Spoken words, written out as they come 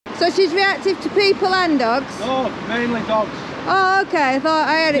So she's reactive to people and dogs? No, mainly dogs. Oh, okay. I thought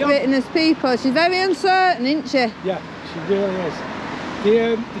I had it written as people. She's very uncertain, isn't she? Yeah, she really is.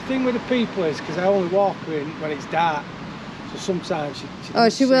 The thing with the people is because I only walk her in when it's dark. So sometimes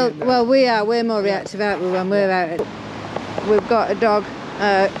she will. Well, we're more reactive, aren't we, when we're out. We've got a dog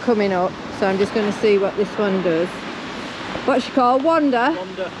coming up, so I'm just going to see what this one does. What's she called? Wanda?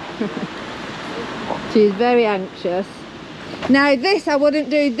 Wanda. She's very anxious. Now this, I wouldn't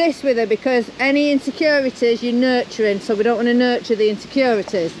do this with her because any insecurities you're nurturing, so we don't want to nurture the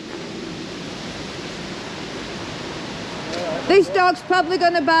insecurities. This dog's probably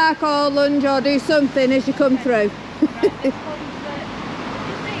going to bark or lunge or do something as you come through.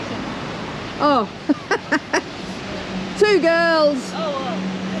 Oh, 2 girls.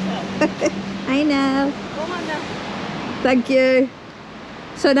 I know. Thank you.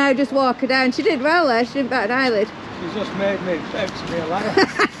 So now just walk her down. She did well there, she didn't bat an eyelid. She's just made me out to be a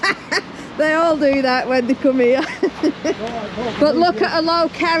ladder. They all do that when they come here. But look at her low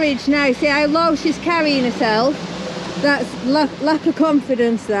carriage now. See how low she's carrying herself? That's lack of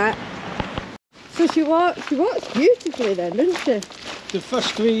confidence, that. So she walks beautifully then, doesn't she? The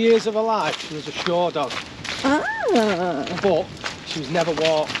first 3 years of her life, she was a show dog. Ah. But she was never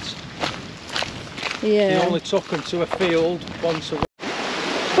walked. Yeah. They only took her to a field once a week.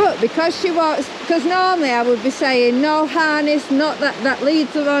 But because she walks, because normally I would be saying no harness, not that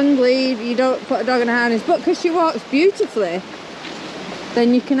lead's the wrong lead, you don't put a dog in a harness, but because she walks beautifully,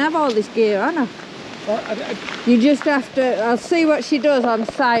 then you can have all this gear on her. Well, you just have to, I'll see what she does on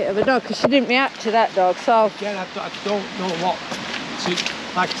sight of a dog, because she didn't react to that dog, so... Again, I don't know what,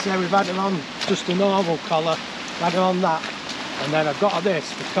 like I say, we've had her on just a normal collar, had her on that, and then I got her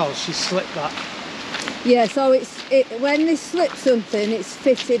this because she slipped that. Yeah, so when they slip something, it's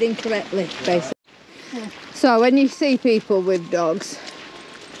fitted incorrectly, basically. Yeah. So when you see people with dogs,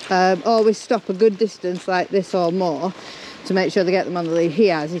 always stop a good distance like this or more to make sure they get them on the lead.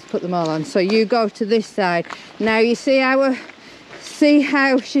 He's put them all on. So you go to this side. Now you see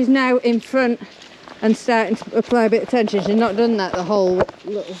how she's now in front and starting to apply a bit of tension. She's not done that the whole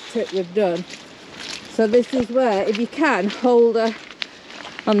little trip we've done. So this is where, if you can, hold her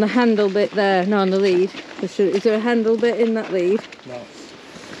on the handle bit there, no, on the lead. Is there a handle bit in that lead? No.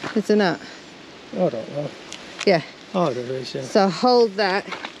 Is there not? I don't know. Yeah. Oh, there is, yeah. So hold that.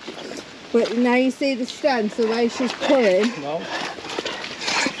 But now you see the stance, the way she's pulling. No.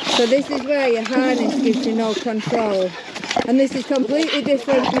 So this is where your harness gives you no control. And this is completely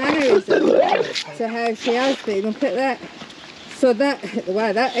different mannerism to how she has been. Look at that. So that,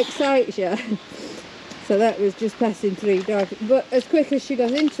 wow, that excites you. So that was just passing 3 dogs. But as quick as she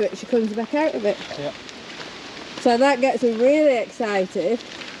goes into it, she comes back out of it. Yeah. So that gets her really excited.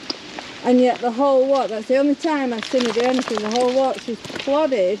 And yet the whole walk, that's the only time I've seen her do anything, the whole walk she's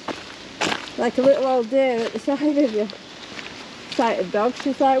plodded like a little old deer at the side of you. Sight of dogs,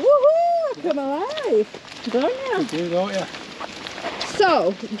 she's like, woohoo, I come alive. Don't you? You do, don't you?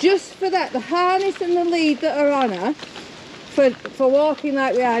 So, just for that, the harness and the lead that are on her, for walking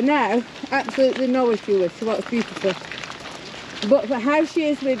like we are now, absolutely no issue with. She walks beautifully. But for how she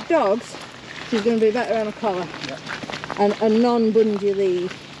is with dogs, she's going to be better on a collar. Yeah. And a non-bungee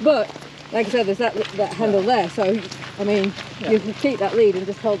lead. But, like I said, there's that handle there, so, I mean, you can keep that lead and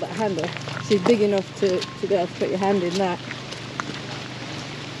just hold that handle. She's big enough to be able to put your hand in that.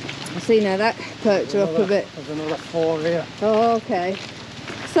 I see now that perked her up a bit. There's another 4 here. Oh, okay.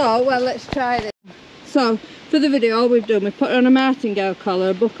 So, well, let's try this. So, for the video, all we've done, we've put her on a martingale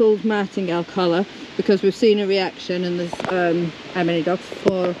collar, a buckled martingale collar, because we've seen a reaction, and there's, how many dogs?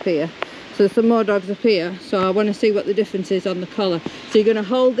 4 up here. So there's some more dogs up here, so I want to see what the difference is on the collar. So you're going to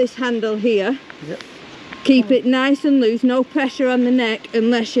hold this handle here. Yep. Keep it nice and loose, no pressure on the neck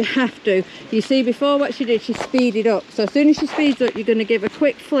unless you have to. You see before what she did, she speeded up. So as soon as she speeds up, you're going to give a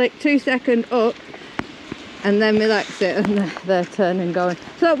quick flick, 2-second up, and then relax it, and they're turning going.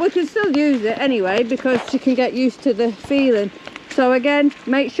 So we can still use it anyway because she can get used to the feeling. So again,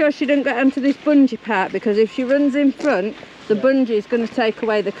 make sure she doesn't get onto this bungee part, because if she runs in front, the bungee is going to take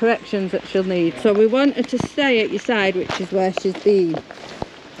away the corrections that she'll need. So we want her to stay at your side, which is where she's been.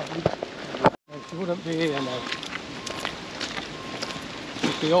 She wouldn't be here now.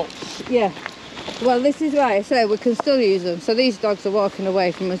 She'd be up. Yeah. Well, this is why I say we can still use them. So these dogs are walking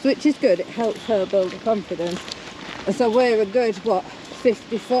away from us, which is good. It helps her build the confidence. And so we're a good, what,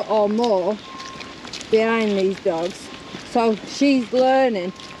 50 foot or more behind these dogs. So she's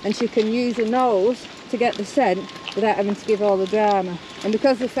learning, and she can use her nose to get the scent without having to give all the drama. And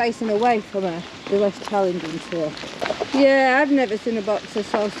because they're facing away from her, they're less challenging to her. Yeah, I've never seen a boxer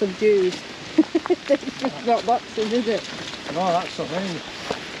so subdued. It's just not boxing, is it? No, that's something.